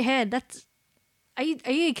hit your head. Are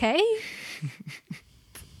you okay?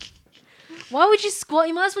 Why would you squat?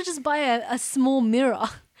 You might as well just buy a small mirror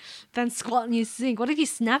than squat in your sink. What if you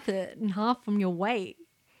snap it in half from your weight?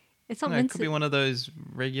 It's not No, meant it could to. be one of those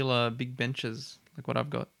regular big benches, like what I've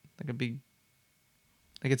got. Like a big...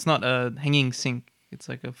 Like it's not a hanging sink. It's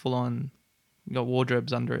like a full-on... You got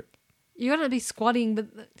wardrobes under it. You gotta be squatting, but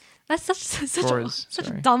that's Drawers, such a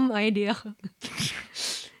sorry. dumb idea.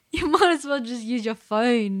 You might as well just use your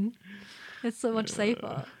phone. It's so much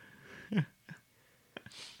safer.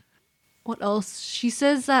 What else? She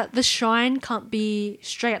says that the shrine can't be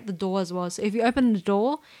straight at the door as well. So if you open the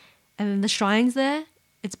door and then the shrine's there,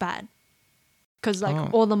 it's bad. Because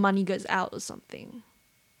all the money goes out or something.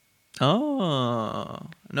 Oh.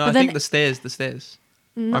 No, But I then- think the stairs.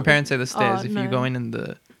 My Not parents say the stairs. If no. you go in and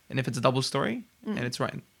if it's a double story and it's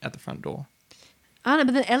right at the front door. I don't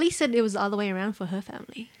know, but then Ellie said it was the other way around for her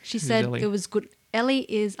family. She said Ellie? it was good. Ellie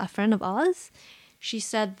is a friend of ours. She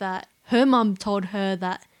said that her mum told her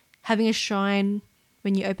that having a shrine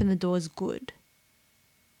when you open the door is good.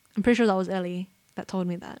 I'm pretty sure that was Ellie that told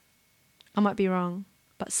me that. I might be wrong,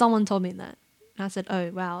 but someone told me that. And I said,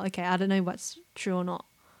 oh, wow, okay, I don't know what's true or not.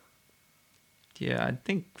 Yeah, I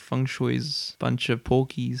think Feng Shui's a bunch of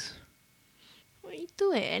porkies. Well, you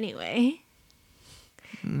do it anyway.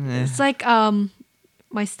 Nah. It's like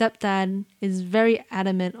my stepdad is very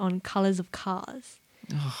adamant on colors of cars.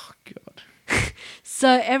 Oh, God.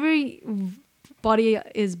 So every body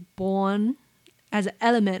is born as an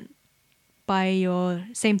element by your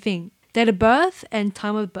same thing. Date of birth and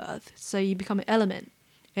time of birth. So you become an element.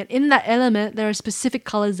 And in that element, there are specific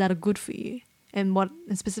colors that are good for you. And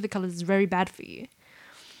specific colors is very bad for you.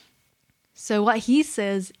 So what he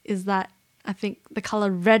says is that I think the color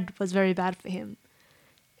red was very bad for him.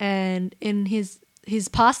 And in his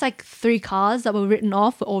past 3 cars that were written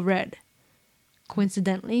off were all red.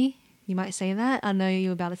 Coincidentally, you might say that. I know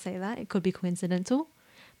you're about to say that. It could be coincidental.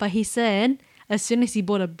 But he said as soon as he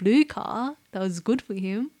bought a blue car that was good for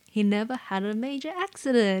him, he never had a major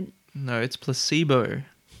accident. No, it's placebo.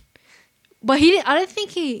 But I don't think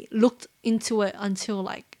he looked into it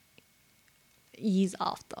until years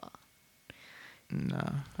after.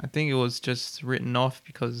 No, I think it was just written off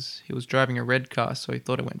because he was driving a red car, so he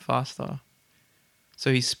thought it went faster.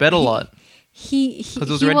 So he sped a lot. 'Cause it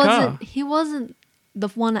was a red car. He wasn't the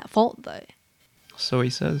one at fault though. So he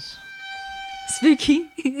says. Spooky.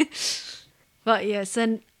 But yes,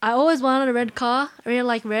 and I always wanted a red car. I really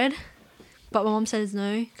like red. But my mom says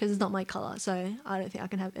no because it's not my colour. So I don't think I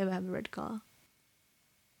can ever have a red car.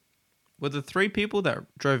 Were the 3 people that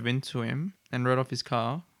drove into him and rode off his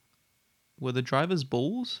car, were the drivers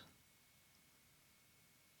bulls?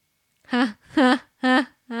 Good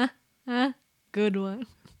one.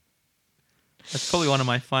 That's probably one of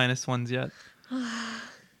my finest ones yet. I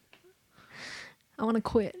want to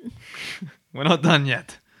quit. We're not done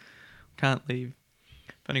yet. Can't leave.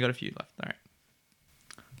 I've only got a few left. All right.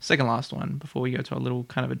 Second last one before we go to a little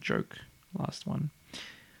kind of a joke last one.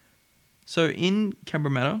 So in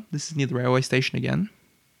Cabramatta, this is near the railway station again.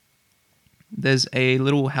 There's a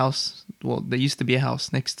little house. Well, there used to be a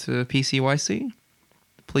house next to PCYC,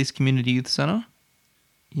 the Police Community Youth Centre.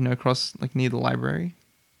 You know, across near the library.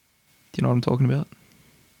 Do you know what I'm talking about?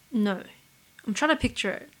 No, I'm trying to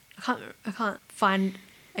picture it. I can't find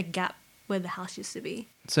a gap where the house used to be.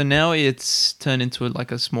 So now it's turned into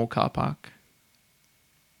a small car park.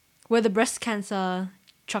 Where the breast cancer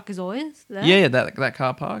truck is always there? Yeah, that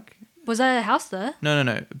car park. Was there a house there? No.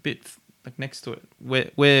 A bit next to it.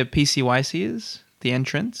 Where PCYC is, the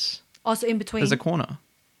entrance. Also in between? There's a corner.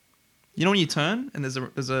 You know when you turn and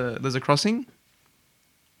there's a crossing?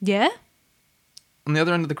 Yeah? On the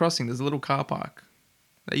other end of the crossing, there's a little car park.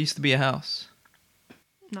 That used to be a house.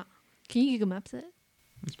 No. Can you Google Maps it?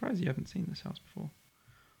 I'm surprised you haven't seen this house before.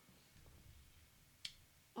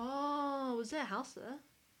 Oh, was there a house there?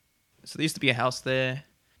 So there used to be a house there.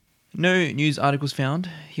 No news articles found,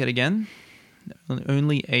 yet again.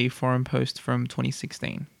 Only a forum post from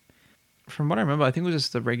 2016. From what I remember, I think it was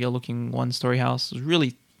just a regular looking 1-story house. It was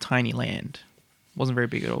really tiny land. It wasn't very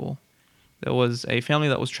big at all. There was a family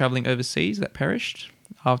that was traveling overseas that perished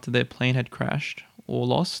after their plane had crashed or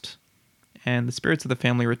lost, and the spirits of the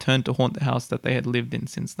family returned to haunt the house that they had lived in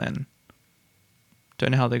since then.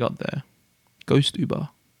 Don't know how they got there. Ghost Uber.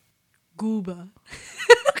 Goober.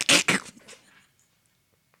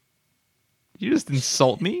 Did you just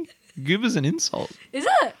insult me? Goober's an insult. Is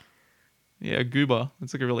it? Yeah, goober.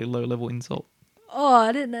 It's like a really low-level insult. Oh,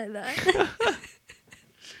 I didn't know that.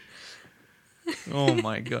 Oh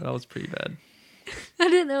my god, that was pretty bad. I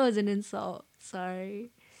didn't know it was an insult.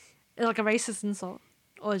 Sorry. Like a racist insult.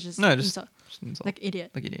 Or just No, just insult. Just an insult. Like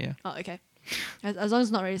idiot. Like idiot, yeah. Oh, okay. As long as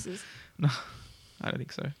it's not racist. No, I don't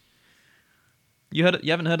think so. You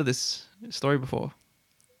haven't heard of this story before?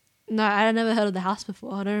 No, I never heard of the house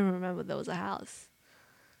before. I don't even remember there was a house.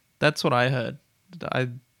 That's what I heard.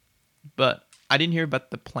 But I didn't hear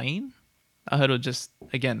about the plane. I heard it was just,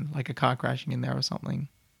 again, like a car crashing in there or something.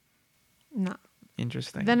 No.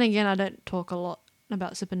 Interesting. Then again, I don't talk a lot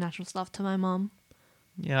about supernatural stuff to my mom.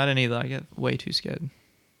 Yeah, I don't either. I get way too scared.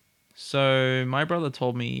 So my brother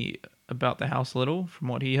told me about the house a little from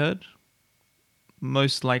what he heard.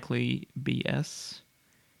 Most likely BS.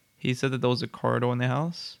 He said that there was a corridor in the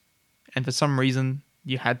house, and for some reason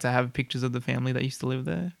you had to have pictures of the family that used to live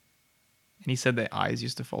there. And he said their eyes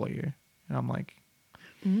used to follow you. And I'm like,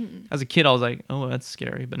 as a kid, I was like, oh, that's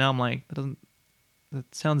scary. But now I'm like, that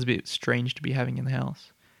sounds a bit strange to be having in the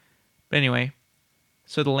house. But anyway,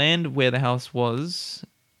 so the land where the house was,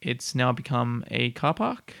 it's now become a car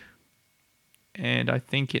park. And I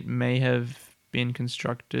think it may have been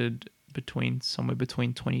constructed somewhere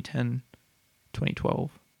between 2010,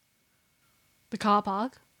 2012. The car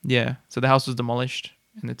park? Yeah. So the house was demolished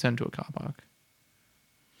and it turned to a car park.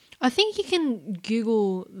 I think you can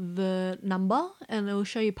Google the number and it will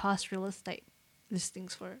show you past real estate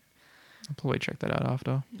listings for it. I'll probably check that out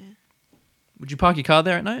after. Yeah. Would you park your car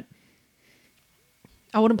there at night?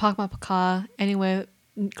 I wouldn't park my car anywhere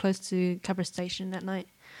close to Cabra Station at night.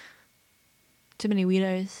 Too many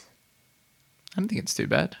weirdos. I don't think it's too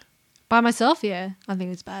bad. By myself, yeah. I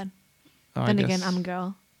think it's bad. Oh, Then again, I'm a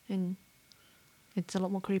girl and it's a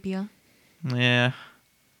lot more creepier. Yeah.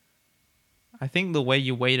 I think the way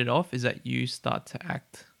you wait it off is that you start to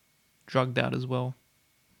act drugged out as well.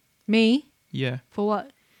 Me? Yeah. For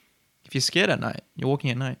what? If you're scared at night, you're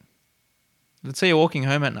walking at night. Let's say you're walking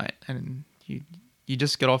home at night and you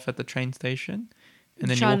just get off at the train station and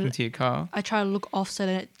then you walk into your car. I try to look off so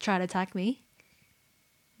they don't try to attack me.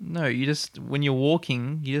 No, when you're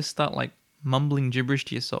walking, you just start like mumbling gibberish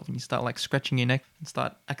to yourself and you start like scratching your neck and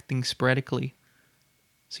start acting sporadically.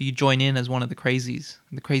 So you join in as one of the crazies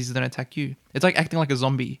and the crazies don't attack you. It's like acting like a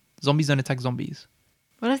zombie. Zombies don't attack zombies.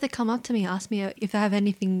 What if they come up to me and ask me if I have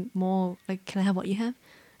anything more, like, can I have what you have?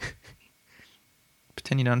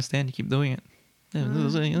 Pretend you don't understand, you keep doing it.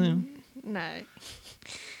 No.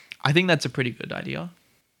 I think that's a pretty good idea.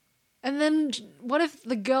 And then what if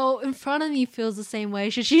the girl in front of me feels the same way?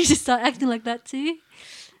 Should she just start acting like that too?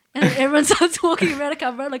 And then everyone starts walking around a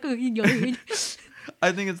camera like, oh,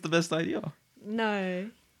 I think it's the best idea. No.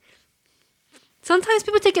 Sometimes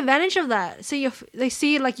people take advantage of that. So they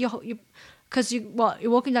see like you're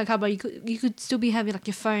walking down a car, but you could still be having like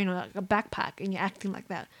your phone or like a backpack and you're acting like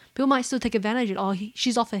that. People might still take advantage of it. Oh,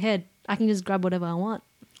 she's off her head. I can just grab whatever I want.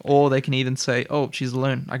 Or they can even say, oh, she's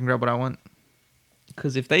alone. I can grab what I want.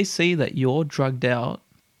 Because if they see that you're drugged out,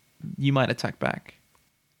 you might attack back.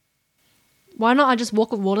 Why not I just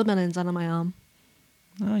walk with watermelons under my arm?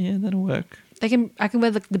 Oh, yeah, that'll work. I can wear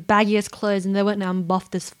the baggiest clothes and they won't know I'm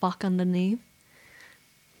buffed as fuck underneath.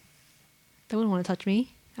 They wouldn't want to touch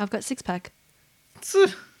me. I've got six pack.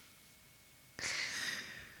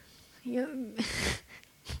 Yeah.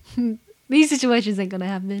 These situations ain't gonna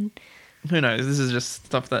happen. Who knows? This is just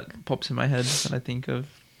stuff that pops in my head that I think of.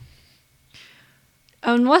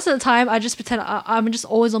 And most of the time, I just pretend I'm just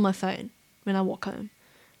always on my phone when I walk home,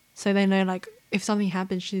 so they know like if something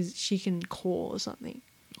happens, she can call or something.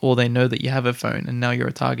 Or they know that you have a phone and now you're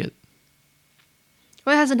a target.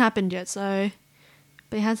 Well, it hasn't happened yet, but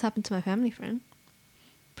it has happened to my family friend.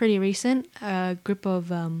 Pretty recent. A group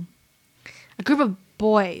of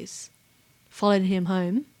boys followed him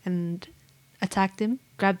home and attacked him.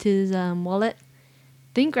 Grabbed his wallet.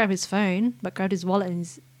 Didn't grab his phone, but grabbed his wallet and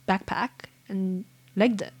his backpack and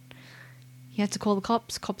legged it. He had to call the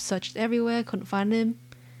cops. Cops searched everywhere, couldn't find him.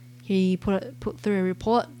 He put through a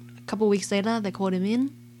report. A couple of weeks later, they called him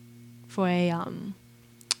in for a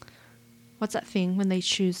what's that thing when they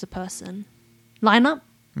choose the person? Lineup.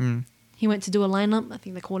 He went to do a lineup. I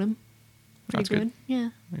think they called him. Pretty good. Yeah.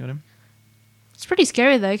 I got him. It's pretty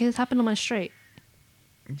scary though, because it happened on my street.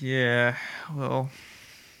 Yeah, well,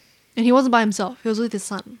 And he wasn't by himself. He was with his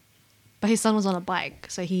son. But his son was on a bike.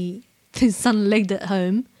 So his son legged it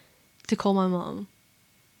home to call my mom.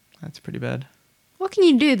 That's pretty bad. What can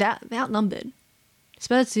you do? They're outnumbered. It's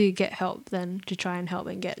better to get help than to try and help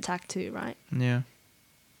and get attacked too, right? Yeah.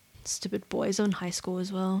 Stupid boys. They're in high school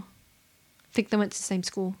as well. I think they went to the same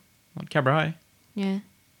school. What, Cabra High? Yeah.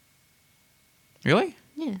 Really?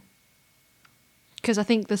 Yeah. Because I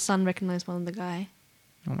think the son recognized one of the guy.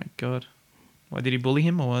 Oh my god. Why, did he bully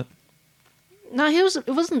him or what? No, it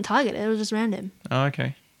wasn't targeted. It was just random. Oh,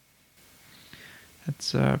 okay.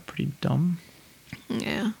 That's pretty dumb.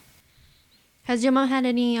 Yeah. Has your mum had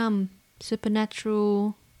any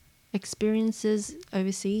supernatural experiences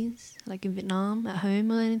overseas, like in Vietnam, at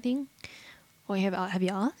home, or anything? Or have you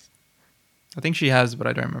asked? I think she has, but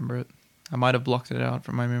I don't remember it. I might have blocked it out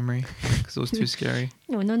from my memory because it was too scary.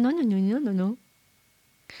 No.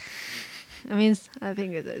 I mean, I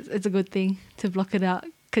think it's a good thing to block it out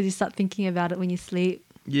because you start thinking about it when you sleep.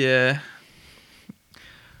 Yeah.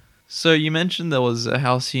 So you mentioned there was a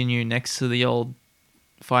house you knew next to the old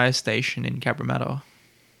fire station in Cabramatta.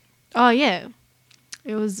 Oh, yeah.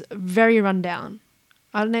 It was very run down.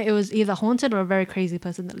 I don't know, it was either haunted or a very crazy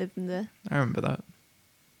person that lived in there. I remember that.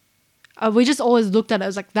 We just always looked at it. It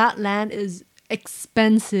was like, that land is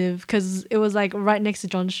expensive because it was like right next to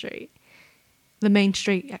John Street, the main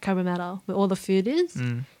street at Cabramatta where all the food is.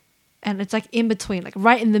 Mm. And it's like in between, like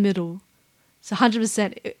right in the middle. So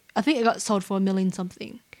 100%, I think it got sold for $1 million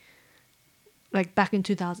something. Like back in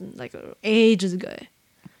 2000, like ages ago.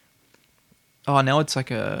 Oh, now it's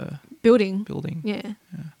like a Building. Yeah.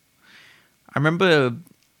 Yeah. I remember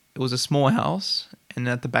it was a small house, and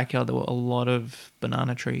at the backyard there were a lot of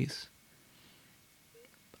banana trees.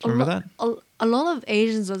 Do you remember that? A lot of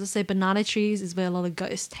Asians will just say banana trees is where a lot of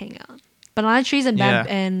ghosts hang out. Banana trees and Yeah.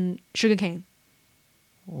 and sugarcane.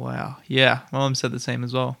 Wow. Yeah, my mum said the same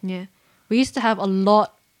as well. Yeah. We used to have a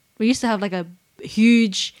lot. We used to have like a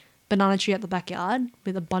huge banana tree at the backyard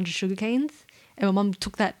with a bunch of sugar canes. And my mum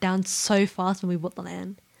took that down so fast when we bought the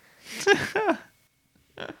land.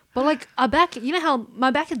 But like our back, you know how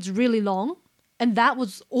my back is really long? And that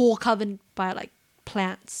was all covered by like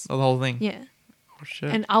plants. Oh, the whole thing? Yeah. Oh, shit.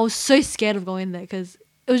 And I was so scared of going there because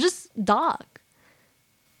it was just dark.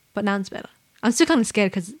 But now it's better. I'm still kind of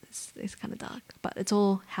scared because it's kind of dark. But it's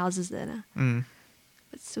all houses there now. Mm.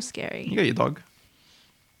 It's still scary. You got your dog.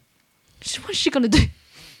 What's she going to do?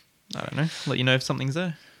 I don't know. Let you know if something's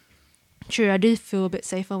there. True, I do feel a bit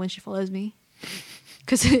safer when she follows me.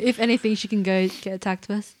 Because if anything, she can go get attacked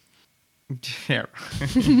first. Yeah.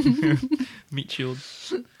 Meat shield.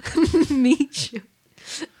 Me, sure.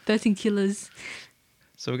 13 killers.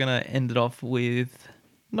 So we're going to end it off with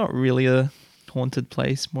not really a haunted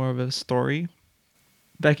place, more of a story.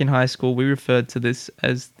 Back in high school, we referred to this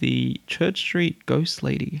as the Church Street Ghost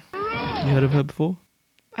Lady. You heard of her before?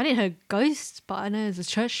 I didn't hear ghost, but I know there's a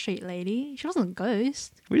Church Street lady. She wasn't a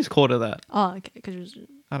ghost. We just called her that. Oh, okay. Because was,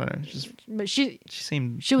 I don't know. but she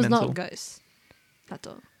Seemed was mental. not a ghost. That's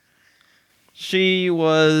all. She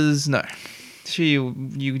was... No.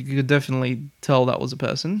 You could definitely tell that was a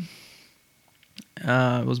person.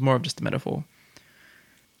 It was more of just a metaphor.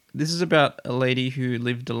 This is about a lady who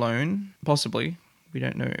lived alone, possibly. We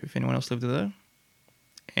don't know if anyone else lived with her.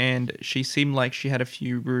 And she seemed like she had a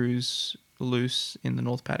few roos loose in the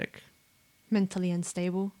North Paddock. Mentally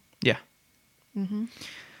unstable. Yeah. Mm-hmm.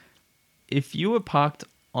 If you were parked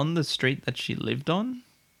on the street that she lived on,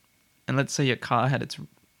 and let's say your car had its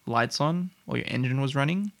lights on or your engine was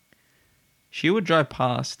running, she would drive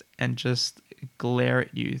past and just glare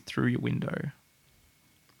at you through your window.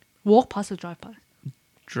 Walk past or drive past?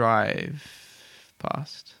 Drive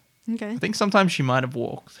past. Okay. I think sometimes she might have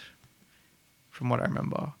walked, from what I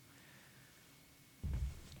remember.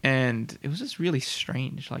 And it was just really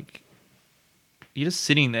strange. Like, you're just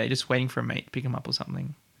sitting there, just waiting for a mate to pick him up or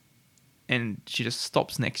something. And she just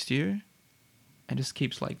stops next to you and just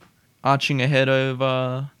keeps, like, arching her head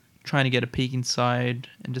over, trying to get a peek inside,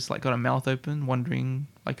 and just, like, got her mouth open, wondering,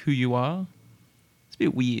 like, who you are. It's a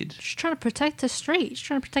bit weird. She's trying to protect her street. She's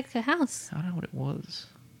trying to protect her house. I don't know what it was.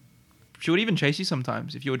 She would even chase you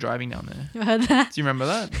sometimes if you were driving down there. I heard that. Do you remember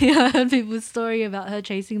that? Yeah, I heard people's story about her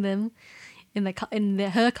chasing them in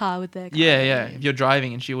her car with their car. Yeah. If you're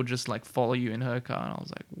driving and she would just like follow you in her car, and I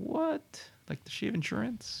was like, what? Like, does she have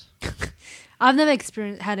insurance? I've never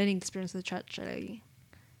had any experience with church lady.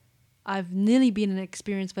 I've nearly been in an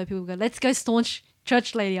experience where people go, "Let's go staunch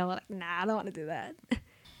church lady." I'm like, nah, I don't want to do that.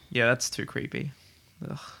 Yeah, that's too creepy.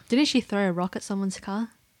 Ugh. Didn't she throw a rock at someone's car?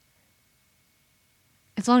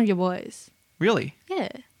 It's one of your boys. Really? Yeah.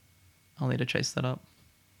 I'll need to chase that up.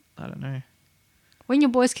 I don't know. When your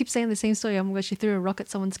boys keep saying the same story, oh my gosh, you threw a rock at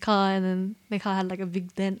someone's car and then their car had like a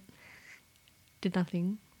big dent. Did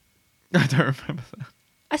nothing. I don't remember that.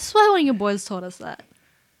 I swear one of your boys told us that.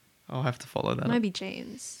 I'll have to follow that up. Maybe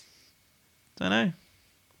James. Don't know.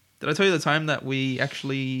 Did I tell you the time that we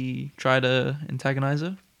actually tried to antagonize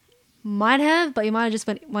her? Might have, but you might have just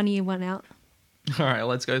went one ear, one out. All right,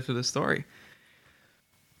 let's go through the story.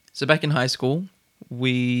 So back in high school,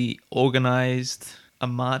 we organized a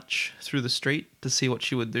march through the street to see what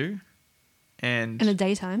she would do. And In the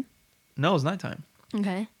daytime? no, it was nighttime.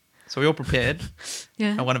 Okay. So we all prepared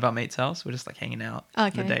Yeah. at one of our mates' house. We're just like hanging out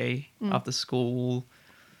Okay. the day after school.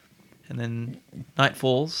 And then night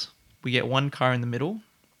falls. We get one car in the middle.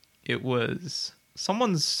 It was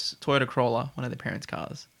someone's Toyota Corolla, one of their parents'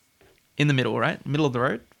 cars. In the middle, right? Middle of the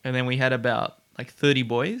road. And then we had about like 30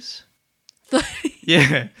 boys.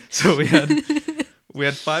 Yeah. So we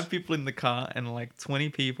had 5 people in the car and like 20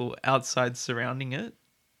 people outside surrounding it.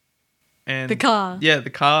 And The car? Yeah, the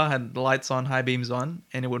car had the lights on, high beams on,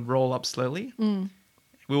 and it would roll up slowly.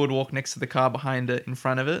 We would walk next to the car, behind it, in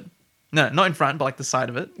front of it. No, not in front, but like the side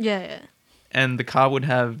of it. Yeah. And the car would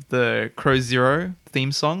have the Crow Zero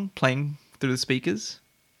theme song playing through the speakers.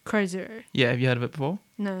 Crow Zero. Yeah, have you heard of it before?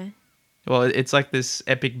 No. Well, it's like this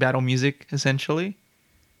epic battle music, essentially.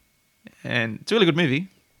 And it's a really good movie.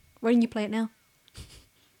 Why didn't you play it now?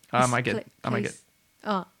 I might get. Please.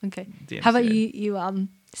 Oh, okay. DMCA. How about you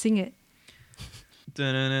sing it?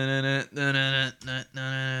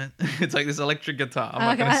 It's like this electric guitar. I'm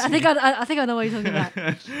not Okay, gonna I sing think it. I think I know what you're talking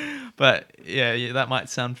about. But yeah, that might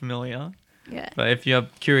sound familiar. Yeah. But if you're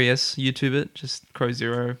curious, YouTube it. Just Crow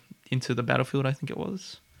Zero Into the Battlefield, I think it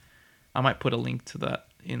was. I might put a link to that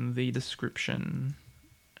in the description.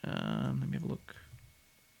 Let me have a look.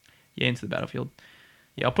 Yeah, Into the Battlefield.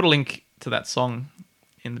 Yeah, I'll put a link to that song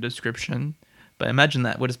in the description. But imagine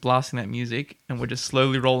that we're just blasting that music and we're just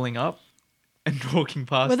slowly rolling up and walking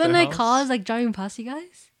past. Were there their no house. cars like driving past you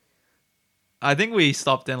guys? I think we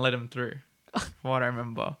stopped and let him through, from what I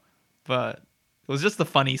remember. But it was just the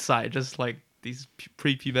funny side, just like these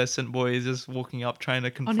prepubescent boys just walking up, trying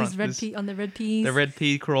to confront On his red this, pea, on the red peas. the red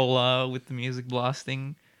pea Corolla with the music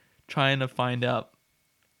blasting, trying to find out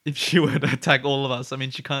if she would attack all of us. I mean,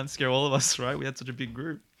 she can't scare all of us, right? We had such a big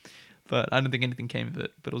group. But I don't think anything came of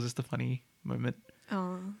it. But it was just a funny moment.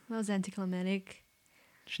 Oh, that was anticlimactic.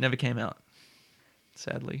 She never came out,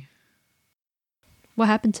 sadly. What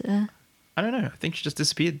happened to her? I don't know. I think she just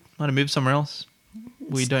disappeared. Might have moved somewhere else.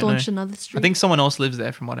 We don't know. Staunched another street. I think someone else lives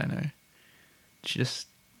there, from what I know. She just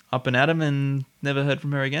up and at 'em and never heard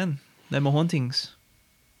from her again. No more hauntings.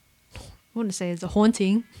 I wouldn't say it's a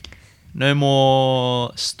haunting. No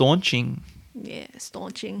more staunching. Yeah,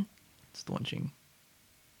 staunching. Staunching.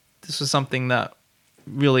 This was something that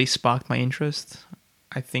really sparked my interest.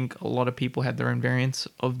 I think a lot of people had their own variants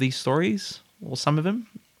of these stories, or some of them,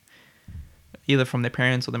 either from their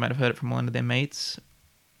parents or they might have heard it from one of their mates.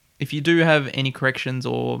 If you do have any corrections,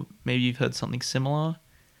 or maybe you've heard something similar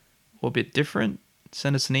or a bit different,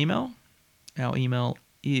 send us an email. Our email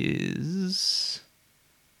is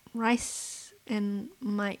Rice and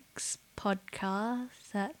Mike's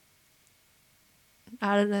podcast.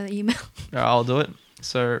 I don't know the email. I'll do it.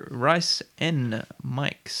 So Rice N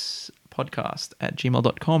Mike's podcast at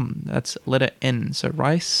gmail.com. That's letter N. So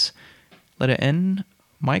Rice, letter N,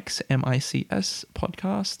 Mike's MICS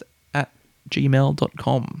podcast at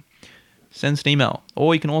gmail.com. Send us an email.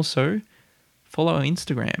 Or you can also follow our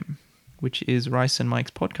Instagram, which is Rice and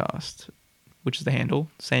Mike's podcast, which is the handle,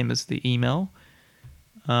 same as the email.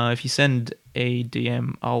 If you send a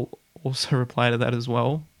DM, I'll also reply to that as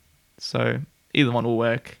well. So either one will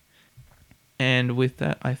work. And with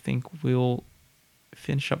that, I think we'll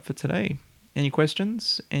finish up for today. Any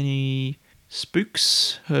questions? Any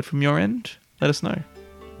spooks heard from your end? Let us know.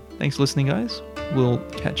 Thanks for listening, guys. We'll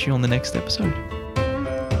catch you on the next episode.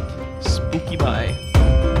 Spooky bye.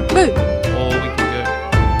 Boo!